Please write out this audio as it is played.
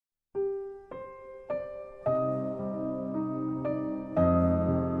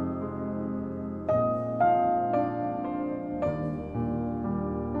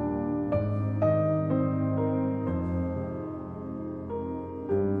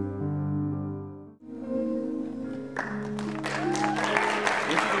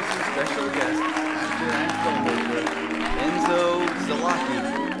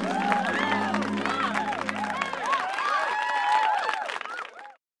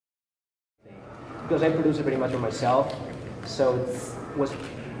because I produce it pretty much by myself, so was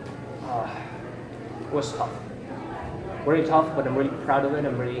tough. Very tough, but I'm really proud of it.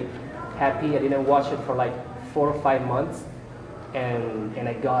 I'm really happy. I didn't watch it for like 4 or 5 months, and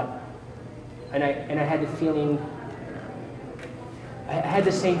I had the feeling. I had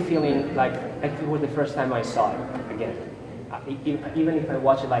the same feeling like it was the first time I saw it again. Even if I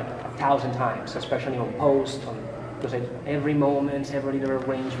watch it like 1,000 times, especially on post, because every moment, every little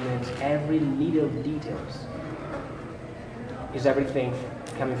arrangement, every little details is everything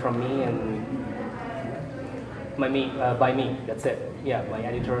coming from me and by me. That's it. Yeah, my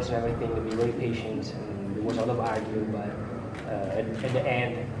editors and everything. They be very patient, and there was a lot of arguing, but at the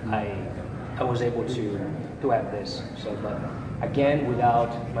end, I was able to have this. So, but again,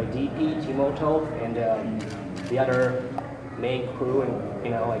 without my DP, Team Otholt, and the other main crew,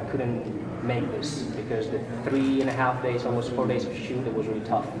 and I couldn't make this because the 3.5 days, almost 4 days of shoot, it was really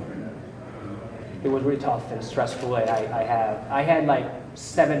tough. It was really tough and stressful. I had like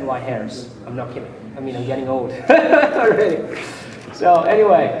 7 white hairs. I'm not kidding. I mean, I'm getting old already. So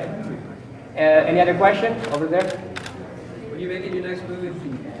anyway, any other question over there? When are you making your next movie?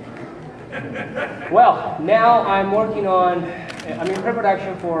 Well, now I'm working on. I'm in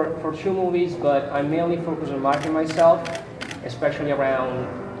pre-production for 2 movies, but I'm mainly focused on marketing myself, especially around,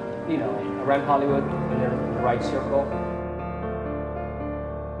 around Hollywood in the right circle.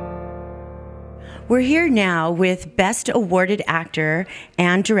 We're here now with Best Awarded Actor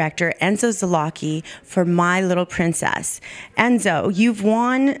and Director Enzo Zelocchi for My Little Princess. Enzo, you've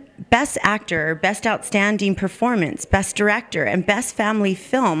won Best Actor, Best Outstanding Performance, Best Director, and Best Family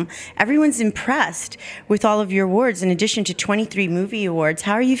Film. Everyone's impressed with all of your awards in addition to 23 movie awards.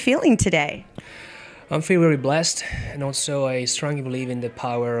 How are you feeling today? I'm feeling very blessed, and also I strongly believe in the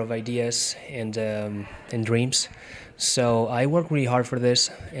power of ideas and dreams. So I worked really hard for this,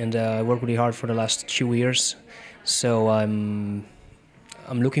 and I worked really hard for the last 2 years. So I'm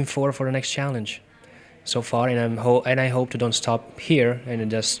looking forward for the next challenge so far, and I hope to don't stop here, and I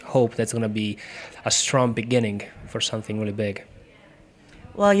just hope that's going to be a strong beginning for something really big.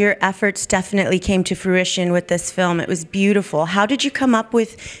 Well, your efforts definitely came to fruition with this film. It was beautiful. How did you come up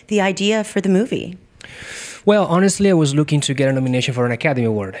with the idea for the movie? Well, honestly, I was looking to get a nomination for an Academy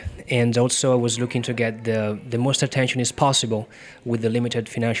Award, and also I was looking to get the most attention as possible with the limited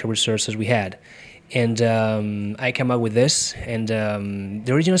financial resources we had. And I came up with this, and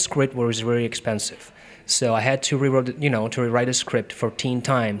the original script was very expensive, so I had to rewrite the script 14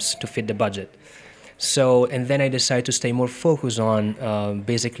 times to fit the budget. So, and then I decided to stay more focused on,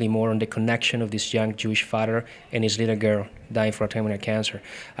 basically more on the connection of this young Jewish father and his little girl dying for terminal cancer.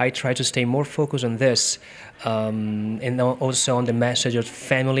 I tried to stay more focused on this, and also on the message of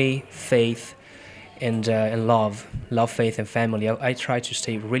family, faith, and love, faith, and family. I tried to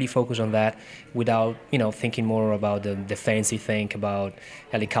stay really focused on that without, thinking more about the fancy thing about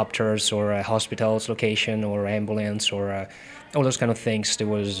helicopters or a hospital's location or ambulance or all those kind of things that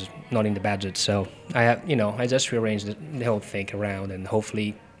was not in the budget. So I just rearranged the whole thing around, and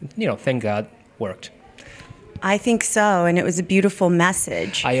hopefully, thank God, worked. I think so, and it was a beautiful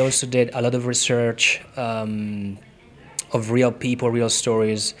message. I also did a lot of research of real people, real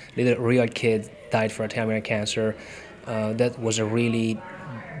stories. Real kids died for terminal cancer. That was a really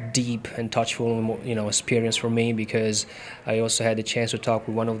deep and touchful, experience for me, because I also had the chance to talk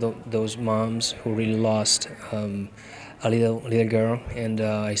with one of those moms who really lost a little girl, and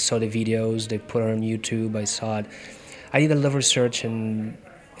I saw the videos. They put her on YouTube. I saw it. I did a lot of research, and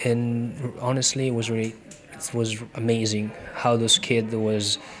honestly, it was amazing how those kids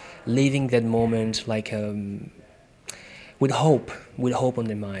was living that moment like with hope on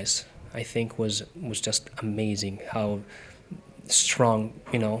their minds. I think was just amazing how strong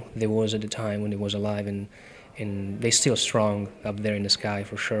they was at the time when they was alive, and they still strong up there in the sky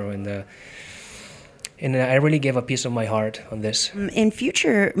for sure. And I really gave a piece of my heart on this. In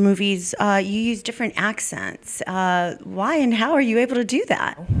future movies, you use different accents. Why and how are you able to do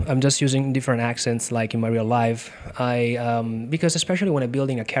that? I'm just using different accents like in my real life. Because especially when I'm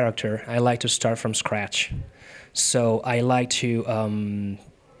building a character, I like to start from scratch. So I like to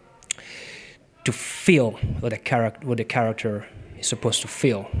feel what the character is supposed to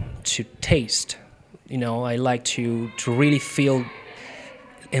feel, to taste. I like to really feel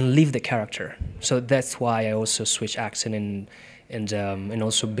and live the character. So that's why I also switch accent and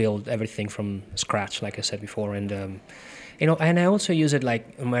also build everything from scratch, like I said before. And and I also use it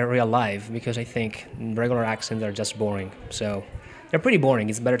like in my real life, because I think regular accents are just boring. So they're pretty boring.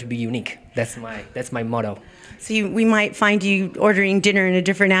 It's better to be unique. That's my motto. So we might find you ordering dinner in a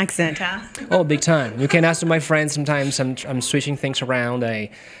different accent, huh? Oh, big time. You can ask my friends sometimes. I'm switching things around.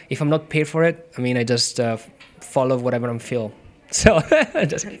 If I'm not paid for it, I mean, I just follow whatever I'm feel. So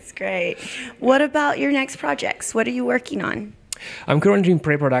That's great. What about your next projects? What are you working on? I'm currently in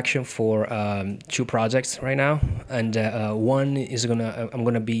pre-production for 2 projects right now, and one is I'm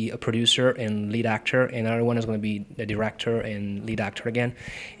gonna be a producer and lead actor, and another one is gonna be the director and lead actor again.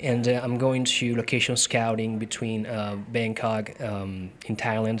 And I'm going to location scouting between Bangkok in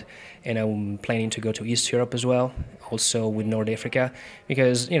Thailand, and I'm planning to go to East Europe as well, also with North Africa,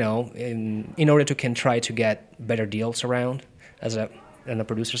 because in order to try to get better deals around on the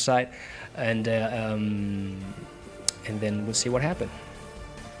producer side, and then we'll see what happens.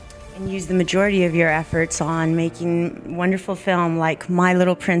 And use the majority of your efforts on making wonderful film like My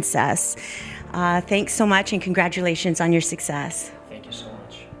Little Princess. Thanks so much and congratulations on your success. Thank you so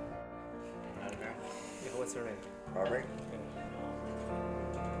much. What's her name? Robert?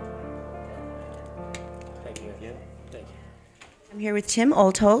 Thank you. Thank you. I'm here with Tim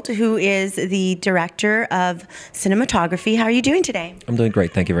Otholt, who is the director of cinematography. How are you doing today? I'm doing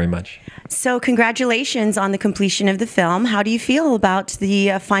great. Thank you very much. So congratulations on the completion of the film. How do you feel about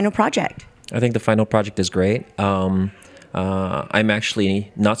the final project? I think the final project is great. I'm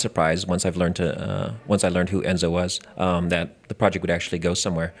actually not surprised once I learned who Enzo was, that the project would actually go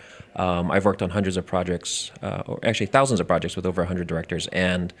somewhere. I've worked on hundreds of projects, or actually thousands of projects with over 100 directors,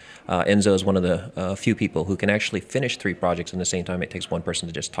 and Enzo is one of the few people who can actually finish 3 projects in the same time it takes one person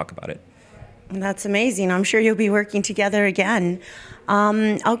to just talk about it. That's amazing. I'm sure you'll be working together again.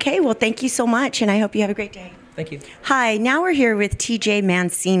 Okay, well, thank you so much, and I hope you have a great day. Thank you. Hi, now we're here with T.J.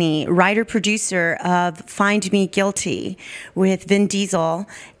 Mancini, writer-producer of Find Me Guilty with Vin Diesel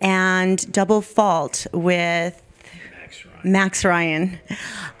and Double Fault with Max Ryan.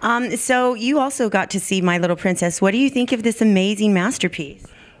 So you also got to see My Little Princess. What do you think of this amazing masterpiece?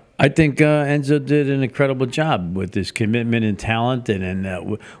 I think Enzo did an incredible job with his commitment and talent,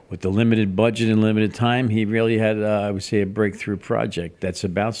 and with the limited budget and limited time, he really had, I would say, a breakthrough project that's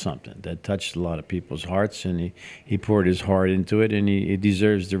about something that touched a lot of people's hearts, and he poured his heart into it, and he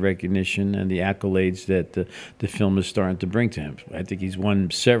deserves the recognition and the accolades that the film is starting to bring to him. I think he's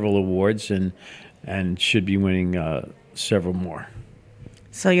won several awards and should be winning several more.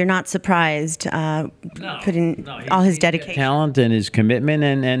 So you're not surprised putting all his dedication, talent, and his commitment,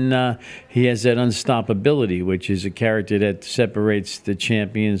 and he has that unstoppability, which is a character that separates the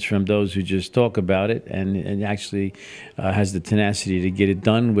champions from those who just talk about it, and actually has the tenacity to get it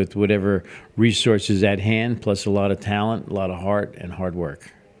done with whatever resources at hand, plus a lot of talent, a lot of heart, and hard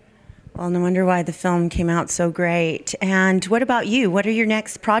work. Well, no wonder why the film came out so great. And what about you? What are your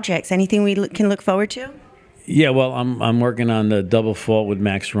next projects? Anything we can look forward to? Yeah, well, I'm working on the Double Fault with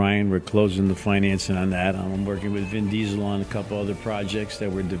Max Ryan. We're closing the financing on that. I'm working with Vin Diesel on a couple other projects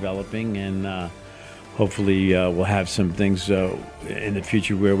that we're developing, and hopefully we'll have some things in the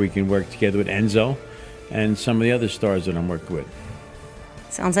future where we can work together with Enzo and some of the other stars that I'm working with.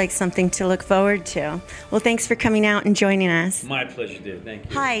 Sounds like something to look forward to. Well, thanks for coming out and joining us. My pleasure, dear. Thank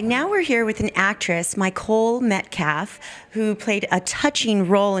you. Hi, now we're here with an actress, Nicole Metcalf, who played a touching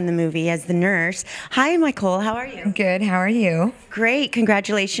role in the movie as the nurse. Hi, Nicole. How are you? Good. How are you? Great.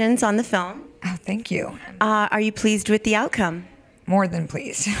 Congratulations on the film. Oh, thank you. Are you pleased with the outcome? More than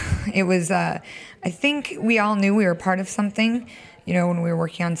pleased. It was, I think we all knew we were part of something, you know, when we were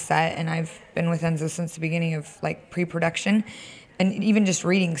working on set, and I've been with Enzo since the beginning of, like, pre-production. And even just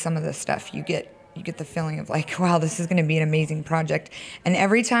reading some of the stuff, you get the feeling of like, wow, this is going to be an amazing project. And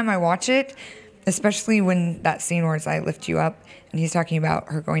every time I watch it, especially when that scene where it's I lift you up, and he's talking about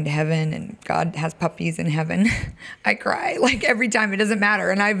her going to heaven and God has puppies in heaven, I cry like every time. It doesn't matter,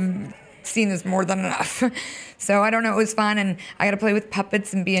 and I've seen this more than enough. So I don't know, it was fun, and I got to play with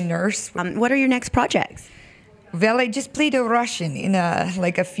puppets and be a nurse. What are your next projects? Well, I just played a Russian in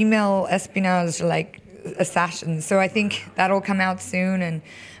a female espionage assassin, so I think that'll come out soon. And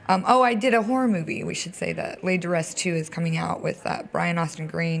I did a horror movie, we should say, that Laid to Rest 2 is coming out with Brian Austin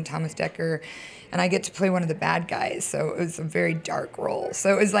Green, Thomas Dekker, and I get to play one of the bad guys, so it was a very dark role.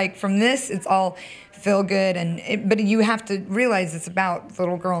 So it was like, from this, it's all feel good, but you have to realize it's about the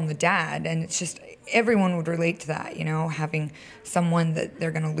little girl and the dad, and it's just, everyone would relate to that, you know, having someone that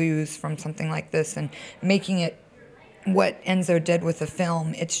they're going to lose from something like this, and making it what Enzo did with the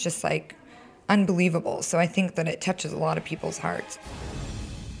film, it's just like unbelievable. So I think that it touches a lot of people's hearts.